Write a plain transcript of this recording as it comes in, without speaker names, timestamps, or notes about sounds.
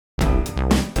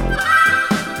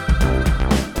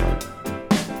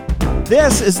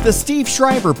This is the Steve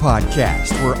Shriver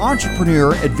Podcast, where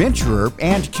entrepreneur, adventurer,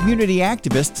 and community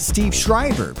activist Steve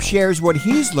Shriver shares what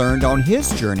he's learned on his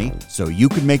journey so you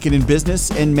can make it in business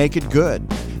and make it good.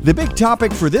 The big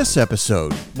topic for this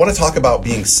episode: I want to talk about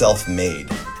being self-made.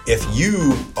 If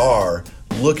you are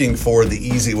looking for the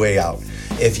easy way out,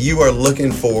 if you are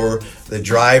looking for the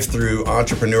drive-through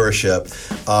entrepreneurship,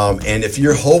 and if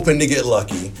you're hoping to get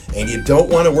lucky and you don't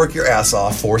want to work your ass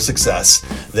off for success,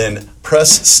 then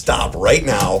press stop right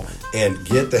now and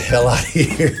get the hell out of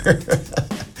here.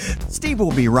 Steve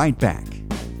will be right back.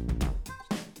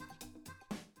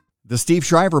 The Steve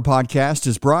Shriver Podcast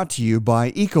is brought to you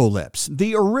by Ecolips,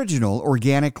 the original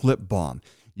organic lip balm.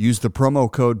 Use the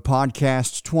promo code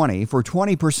PODCAST20 for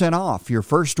 20% off your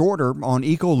first order on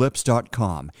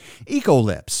ecolips.com.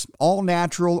 Ecolips,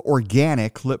 all-natural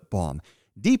organic lip balm.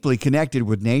 Deeply connected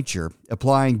with nature,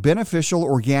 applying beneficial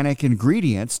organic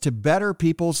ingredients to better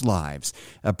people's lives.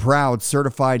 A proud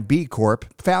certified B Corp,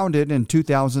 founded in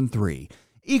 2003.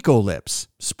 Ecolips,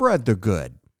 spread the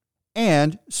good.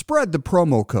 And spread the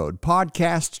promo code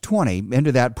PODCAST20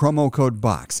 into that promo code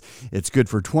box. It's good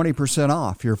for 20%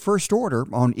 off your first order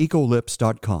on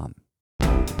ecolips.com.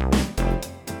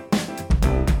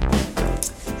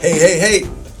 Hey,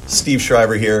 Steve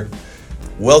Shriver here.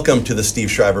 Welcome to the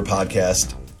Steve Shriver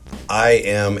Podcast. I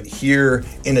am here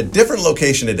in a different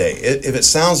location today. If it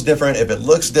sounds different, if it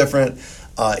looks different,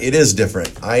 it is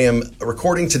different. I am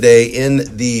recording today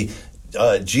in the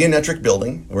Geonetric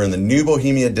building. We're in the New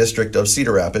Bohemia district of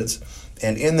Cedar Rapids,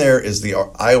 and in there is the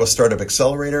Iowa Startup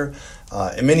Accelerator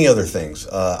and many other things,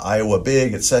 Iowa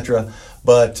Big, etc.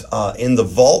 But in the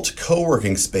Vault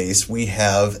co-working space, we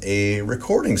have a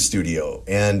recording studio,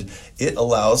 and it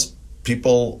allows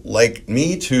people like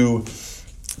me to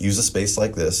use a space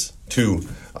like this to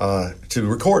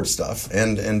record stuff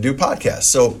and do podcasts.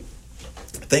 So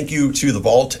thank you to the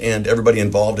Vault and everybody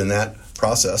involved in that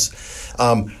process.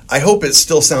 I hope it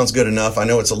still sounds good enough. I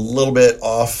know it's a little bit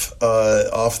off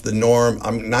the norm.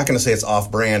 I'm not going to say it's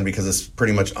off brand because it's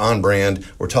pretty much on brand.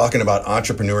 We're talking about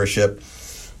entrepreneurship,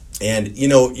 and you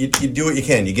do what you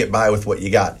can. You get by with what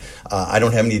you got. I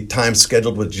don't have any time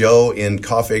scheduled with Joe in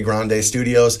Cafe Grande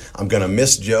Studios. I'm going to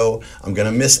miss Joe. I'm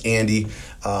going to miss Andy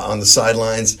on the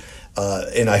sidelines,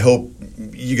 and I hope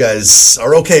you guys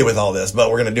are okay with all this.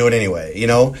 But we're going to do it anyway.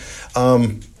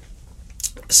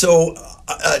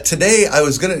 Today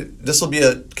this will be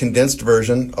a condensed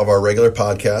version of our regular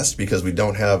podcast because we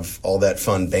don't have all that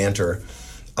fun banter.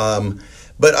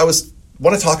 But I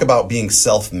want to talk about being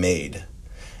self-made.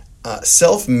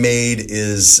 Self-made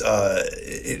is,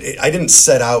 I didn't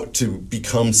set out to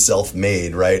become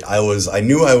self-made, right? I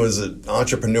knew I was an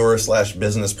entrepreneur /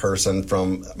 business person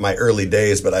from my early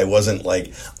days, but I wasn't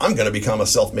like, I'm going to become a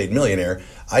self-made millionaire.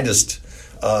 I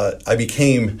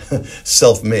became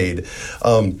self-made.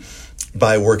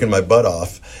 By working my butt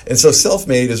off. And so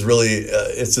self-made is really,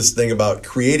 it's this thing about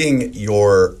creating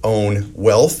your own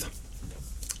wealth,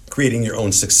 creating your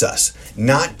own success,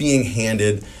 not being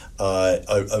handed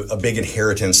a big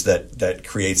inheritance that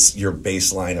creates your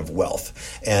baseline of wealth.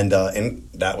 And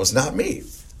that was not me.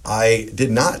 I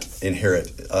did not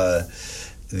inherit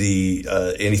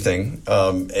anything.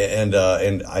 And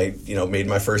I, made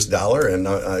my first dollar, and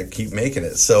I keep making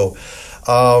it. So,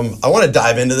 I want to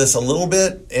dive into this a little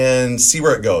bit and see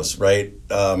where it goes, right?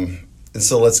 And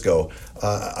so let's go.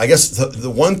 I guess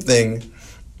the one thing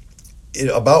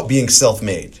about being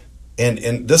self-made,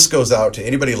 and this goes out to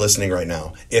anybody listening right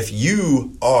now, if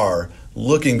you are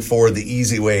looking for the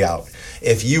easy way out,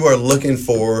 if you are looking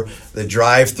for the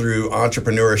drive-through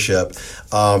entrepreneurship,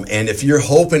 and if you're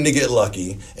hoping to get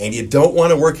lucky and you don't want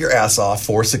to work your ass off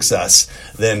for success,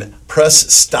 then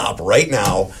press stop right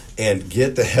now and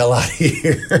get the hell out of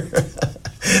here.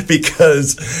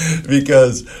 because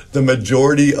the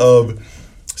majority of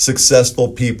successful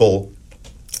people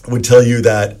would tell you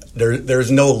that there's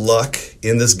no luck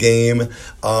in this game.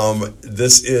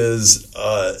 This is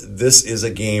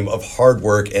a game of hard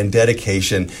work and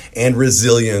dedication and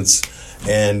resilience,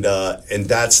 and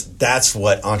that's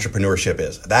what entrepreneurship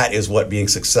is. That is what being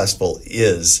successful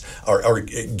is, or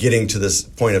getting to this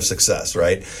point of success,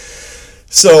 right?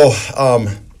 So,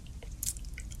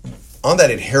 on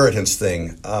that inheritance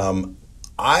thing,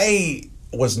 I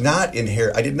did not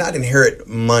inherit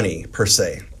money per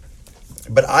se.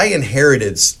 But I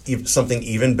inherited something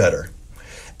even better.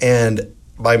 And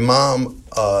my mom,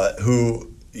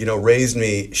 who raised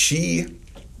me, she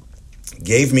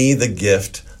gave me the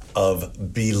gift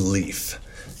of belief.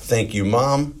 Thank you,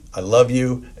 Mom. I love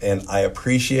you, and I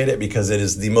appreciate it because it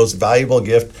is the most valuable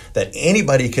gift that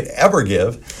anybody could ever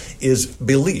give is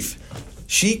belief.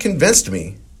 She convinced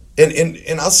me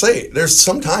And I'll say there's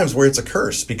some times where it's a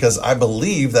curse because I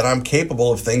believe that I'm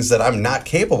capable of things that I'm not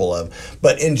capable of.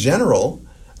 But in general,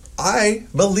 I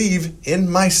believe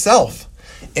in myself.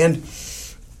 And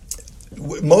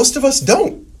most of us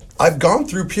don't. I've gone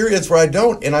through periods where I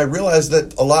don't, and I realize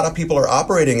that a lot of people are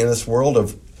operating in this world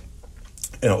of,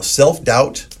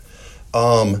 self-doubt.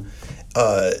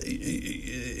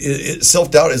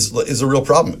 Self-doubt is a real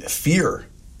problem. Fear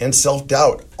and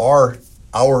self-doubt are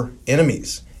our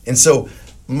enemies. And so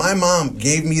my mom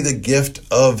gave me the gift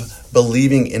of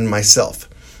believing in myself.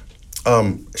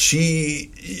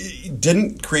 She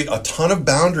didn't create a ton of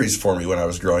boundaries for me when I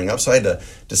was growing up, so I had to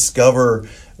discover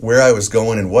where I was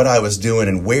going and what I was doing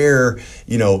and where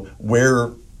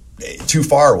too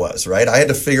far was, right? I had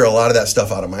to figure a lot of that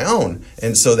stuff out on my own.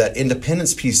 And so that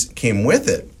independence piece came with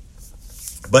it.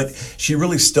 But she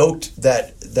really stoked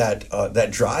that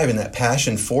drive and that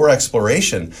passion for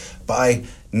exploration by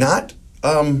not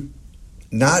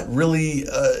really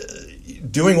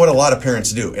doing what a lot of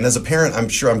parents do. And as a parent, I'm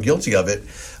sure I'm guilty of it.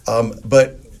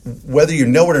 But whether you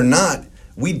know it or not,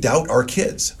 we doubt our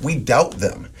kids. We doubt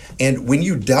them. And when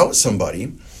you doubt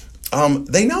somebody,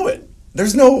 they know it.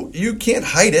 You can't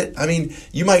hide it. I mean,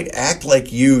 you might act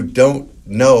like you don't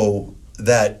know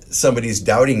that somebody's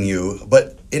doubting you,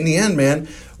 but in the end, man,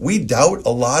 we doubt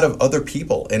a lot of other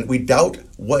people, and we doubt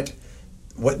what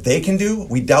they can do.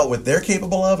 We doubt what they're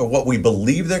capable of, or what we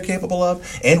believe they're capable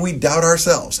of, and we doubt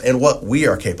ourselves and what we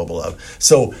are capable of.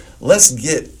 So let's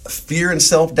get fear and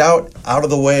self-doubt out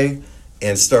of the way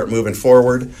and start moving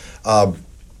forward.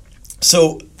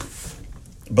 So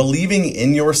believing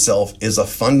in yourself is a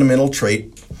fundamental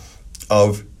trait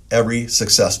of every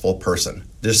successful person.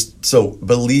 So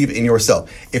believe in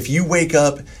yourself. If you wake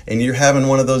up and you're having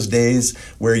one of those days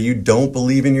where you don't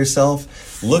believe in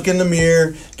yourself, look in the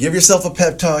mirror, give yourself a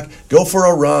pep talk, go for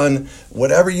a run,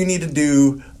 whatever you need to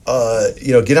do,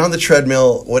 get on the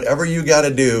treadmill, whatever you got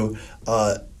to do,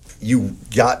 you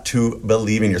got to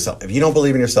believe in yourself. If you don't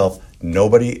believe in yourself,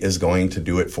 nobody is going to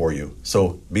do it for you.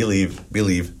 So believe.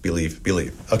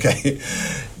 Okay.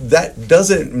 That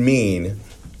doesn't mean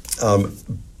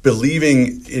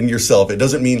believing in yourself. It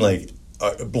doesn't mean like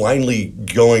blindly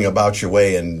going about your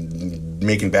way and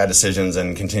making bad decisions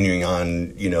and continuing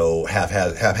on,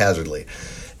 haphazardly.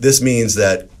 This means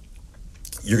that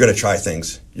you're going to try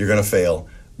things, you're going to fail,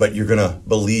 but you're going to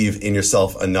believe in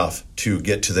yourself enough to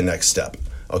get to the next step.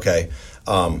 Okay.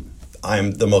 I'm one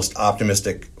of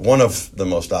the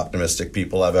most optimistic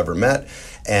people I've ever met.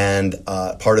 And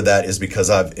part of that is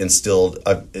because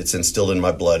it's instilled in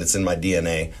my blood, it's in my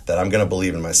DNA that I'm going to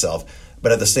believe in myself.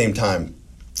 But at the same time,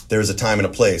 there's a time and a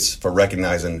place for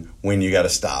recognizing when you got to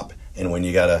stop and when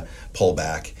you got to pull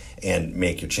back and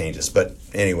make your changes. But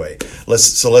anyway,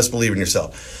 let's believe in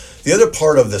yourself. The other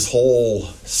part of this whole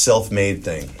self-made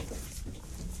thing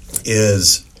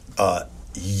is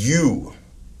you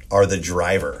are the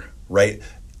driver, right?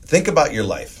 Think about your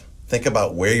life. Think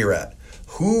about where you're at.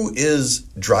 Who is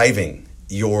driving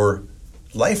your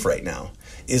life right now?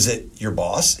 Is it your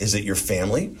boss? Is it your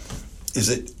family? Is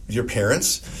it your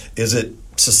parents? Is it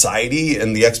society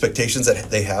and the expectations that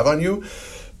they have on you?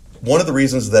 One of the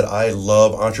reasons that I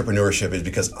love entrepreneurship is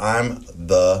because I'm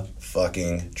the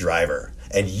fucking driver.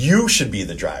 And you should be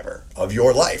the driver of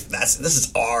your life. This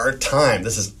is our time.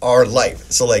 This is our life.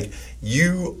 So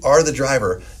you are the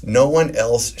driver. No one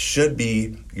else should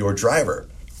be your driver.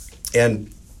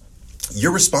 And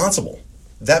you're responsible.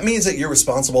 That means that you're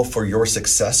responsible for your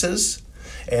successes,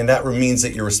 and that means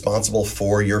that you're responsible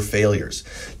for your failures.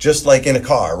 Just like in a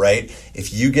car, right?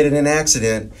 If you get in an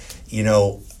accident,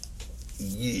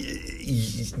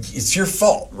 it's your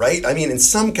fault, right? I mean, in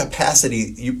some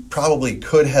capacity, you probably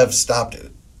could have stopped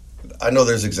it. I know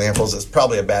there's examples. It's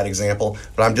probably a bad example,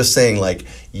 but I'm just saying,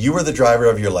 you are the driver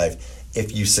of your life.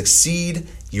 If you succeed,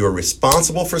 you are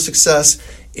responsible for success.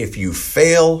 If you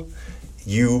fail,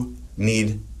 you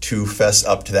need to fess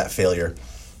up to that failure.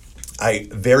 I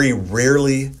very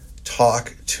rarely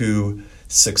talk to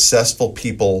successful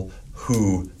people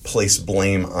who place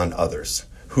blame on others,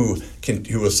 who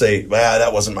will say,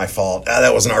 that wasn't my fault.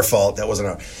 That wasn't our fault. That wasn't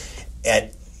our.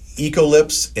 At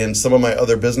Ecolips and some of my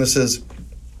other businesses,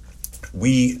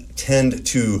 we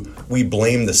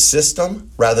blame the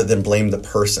system rather than blame the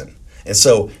person. And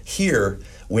so here,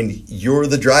 when you're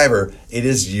the driver, it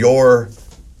is your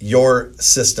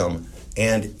system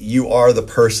and you are the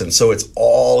person. So it's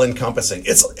all encompassing.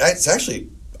 It's actually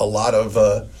a lot of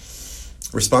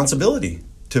responsibility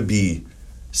to be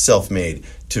self-made,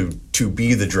 to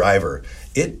be the driver.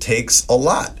 It takes a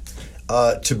lot.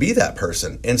 to be that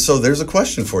person. And so there's a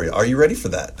question for you. Are you ready for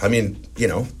that? I mean,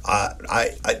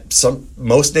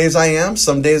 most days I am,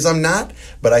 some days I'm not,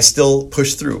 but I still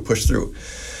push through.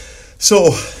 So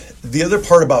the other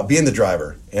part about being the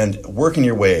driver and working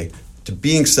your way to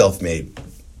being self-made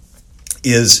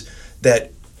is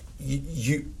that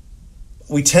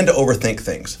we tend to overthink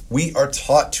things. We are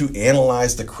taught to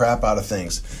analyze the crap out of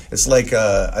things. It's like,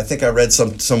 I think I read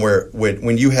somewhere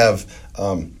when you have,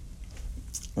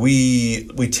 we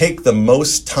take the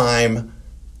most time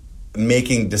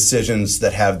making decisions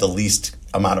that have the least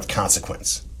amount of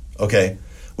consequence, okay?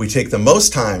 We take the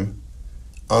most time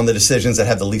on the decisions that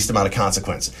have the least amount of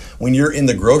consequence. When you're in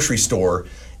the grocery store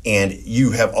and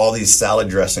you have all these salad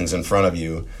dressings in front of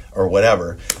you or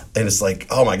whatever, and it's like,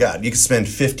 oh my God, you could spend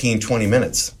 15, 20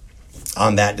 minutes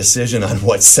on that decision on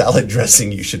what salad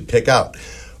dressing you should pick out.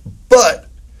 But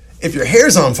if your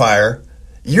hair's on fire,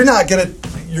 you're gonna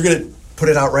put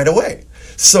it out right away.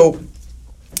 So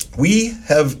we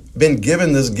have been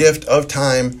given this gift of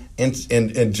time and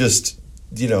just,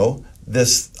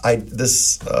 this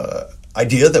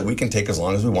idea that we can take as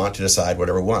long as we want to decide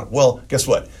whatever we want. Well, guess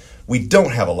what? We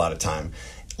don't have a lot of time.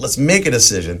 Let's make a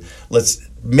decision. Let's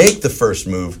make the first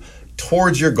move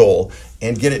towards your goal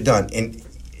and get it done. And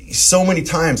so many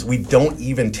times we don't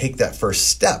even take that first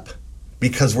step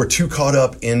because we're too caught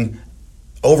up in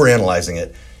overanalyzing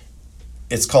it.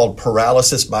 It's called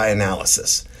paralysis by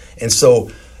analysis. And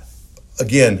so,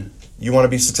 again, you want to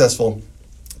be successful,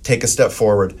 take a step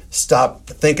forward, stop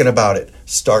thinking about it,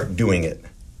 start doing it.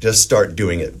 Just start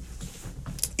doing it.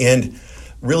 And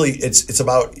really, it's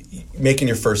about making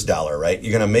your first dollar, right?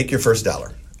 You're going to make your first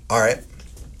dollar. All right.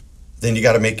 Then you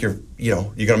got to make you're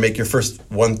going to make your first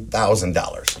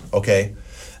 $1,000. Okay.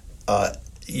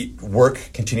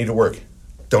 Continue to work.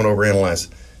 Don't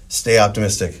overanalyze. Stay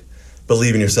optimistic.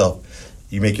 Believe in yourself.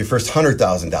 You make your first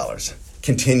 $100,000.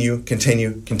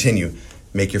 Continue.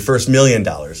 Make your first $1 million.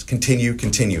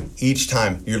 Continue. Each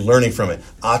time you're learning from it,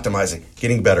 optimizing,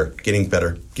 getting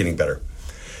better.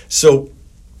 So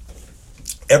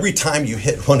every time you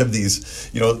hit one of these,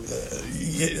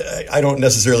 I don't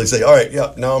necessarily say, all right,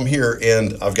 yeah, now I'm here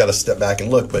and I've got to step back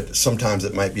and look. But sometimes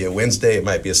it might be a Wednesday, it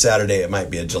might be a Saturday, it might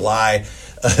be a July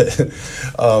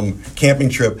camping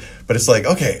trip. But it's like,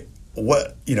 okay,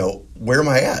 where am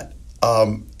I at?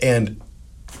 And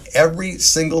every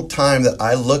single time that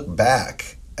I look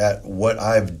back at what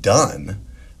I've done,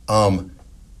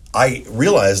 I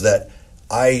realize that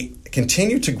I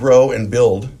continue to grow and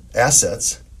build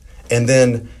assets, and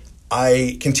then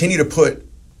I continue to put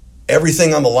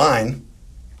everything on the line,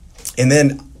 and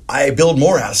then I build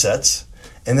more assets,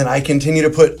 and then I continue to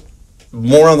put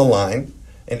more on the line,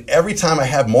 and every time I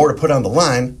have more to put on the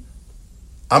line,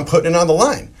 I'm putting it on the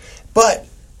line. But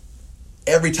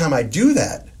every time I do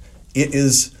that, it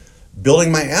is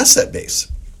building my asset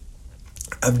base.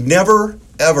 I've never,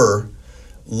 ever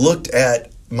looked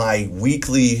at my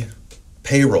weekly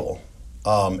payroll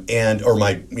or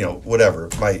my,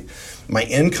 my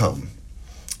income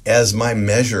as my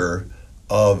measure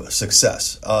of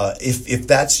success. If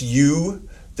that's you,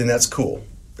 then that's cool.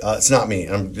 It's not me.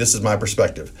 This is my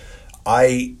perspective.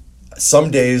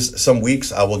 Some days, some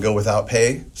weeks, I will go without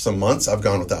pay. Some months, I've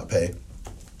gone without pay.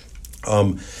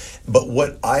 But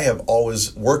what I have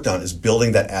always worked on is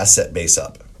building that asset base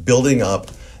up, building up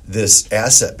this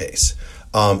asset base.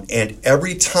 And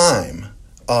every time,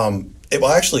 I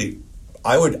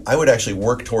would actually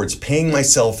work towards paying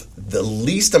myself the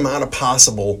least amount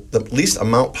possible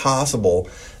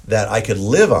that I could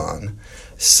live on,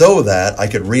 so that I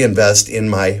could reinvest in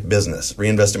my business.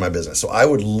 So I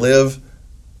would live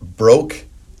broke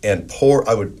and poor.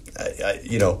 I would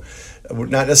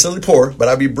not necessarily poor, but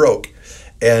I'd be broke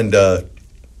and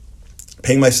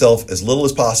paying myself as little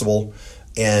as possible.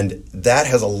 And that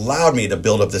has allowed me to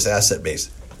build up this asset base.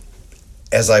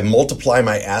 As I multiply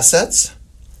my assets,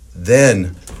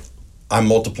 then I'm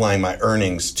multiplying my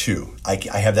earnings too. I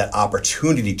have that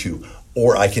opportunity to,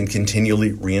 or I can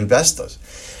continually reinvest those.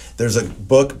 There's a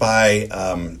book by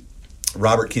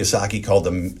Robert Kiyosaki called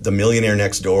The Millionaire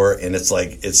Next Door, and it's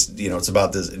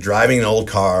about this driving an old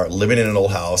car, living in an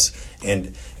old house,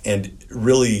 and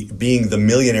really being the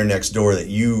millionaire next door that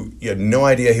you had no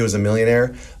idea he was a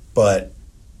millionaire, but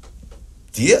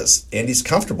he is, and he's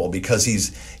comfortable because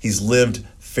he's lived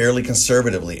fairly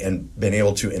conservatively and been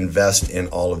able to invest in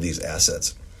all of these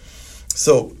assets.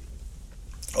 So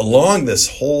along this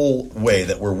whole way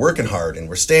that we're working hard and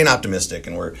we're staying optimistic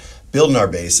and we're building our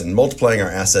base and multiplying our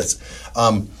assets,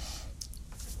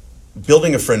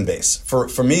 building a friend base.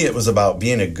 For me, it was about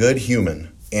being a good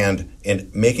human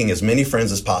and making as many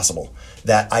friends as possible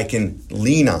that I can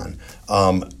lean on.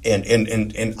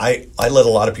 And I let a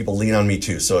lot of people lean on me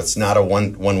too. So it's not a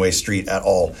one-way street at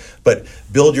all. But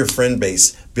build your friend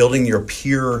base, building your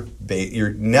peer base,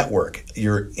 your network,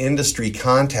 your industry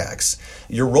contacts,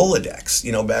 your Rolodex.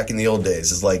 You know, back in the old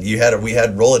days, it's like we had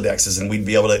Rolodexes, and we'd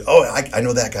be able to, I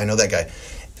know that guy,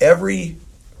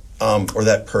 or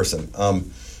that person.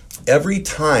 Every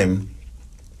time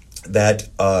that,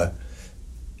 I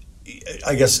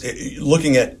guess,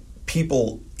 looking at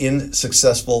people in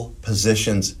successful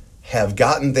positions have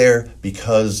gotten there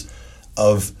because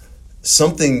of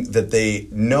something that they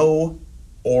know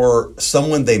or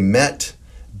someone they met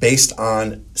based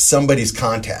on somebody's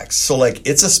contacts. So like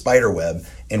it's a spider web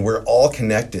and we're all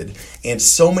connected. And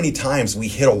so many times we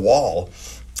hit a wall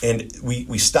and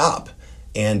we stop,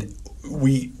 and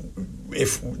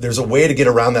if there's a way to get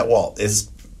around that wall, is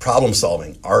problem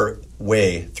solving our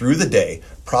way through the day,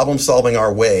 problem solving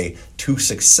our way to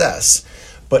success.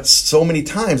 But so many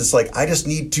times it's like, I just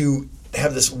need to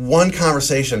have this one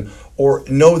conversation or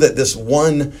know that this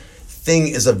one thing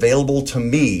is available to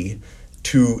me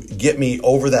to get me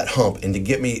over that hump and to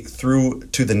get me through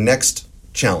to the next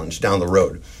challenge down the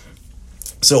road.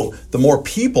 So the more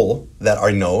people that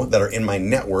I know that are in my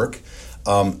network,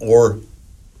 or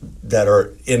that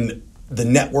are in the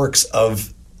networks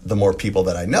of the more people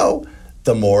that I know,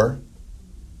 the more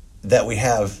that we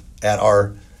have at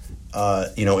our,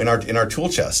 in our tool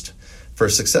chest for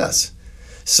success.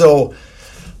 So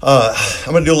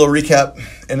I'm going to do a little recap,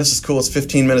 and this is cool. It's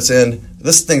 15 minutes in.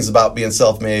 This thing's about being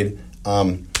self-made.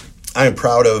 I am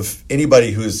proud of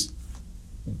anybody who's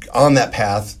on that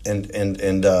path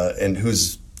and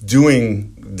who's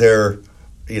doing their,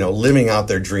 living out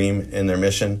their dream and their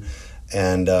mission,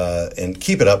 and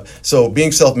keep it up. So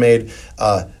being self-made,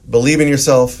 believe in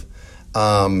yourself.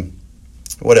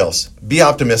 What else? Be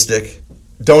optimistic.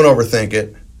 Don't overthink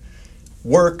it.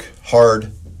 Work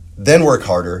hard, then work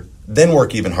harder, then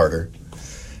work even harder,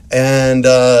 and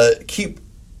keep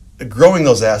growing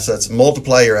those assets.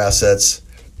 Multiply your assets.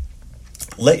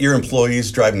 Let your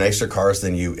employees drive nicer cars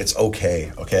than you. It's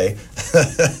okay, okay?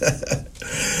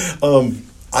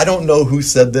 I don't know who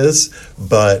said this,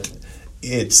 but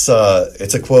it's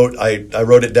a quote. I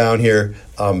wrote it down here.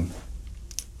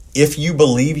 If you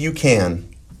believe you can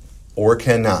or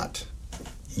cannot,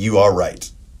 you are right.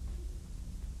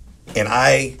 And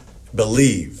I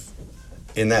believe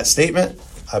in that statement.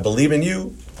 I believe in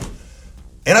you,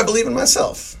 and I believe in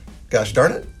myself. Gosh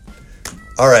darn it.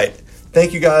 All right.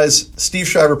 Thank you guys. Steve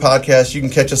Shriver Podcast. You can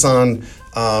catch us on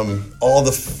all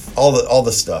the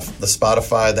stuff. The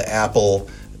Spotify, the Apple,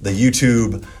 the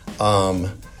YouTube,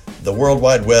 the World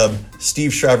Wide Web,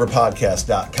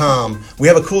 SteveShriverPodcast.com. We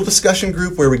have a cool discussion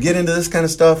group where we get into this kind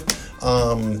of stuff.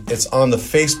 It's on the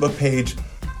Facebook page,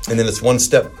 and then it's one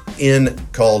step in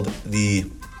called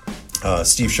the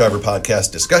Steve Shriver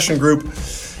Podcast discussion group.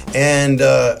 And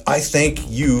I thank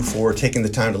you for taking the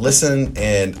time to listen,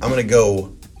 and I'm going to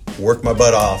go work my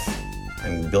butt off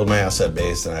and build my asset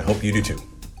base, and I hope you do too.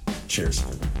 Cheers.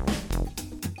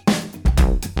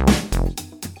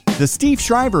 The Steve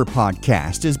Shriver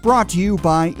Podcast is brought to you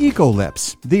by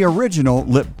Ecolips, the original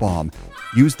lip balm.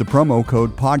 Use the promo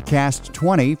code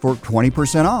podcast20 for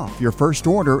 20% off your first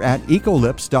order at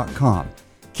ecolips.com.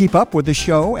 Keep up with the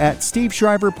show at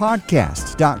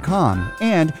steveshriverpodcast.com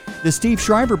and the Steve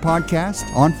Shriver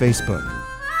Podcast on Facebook.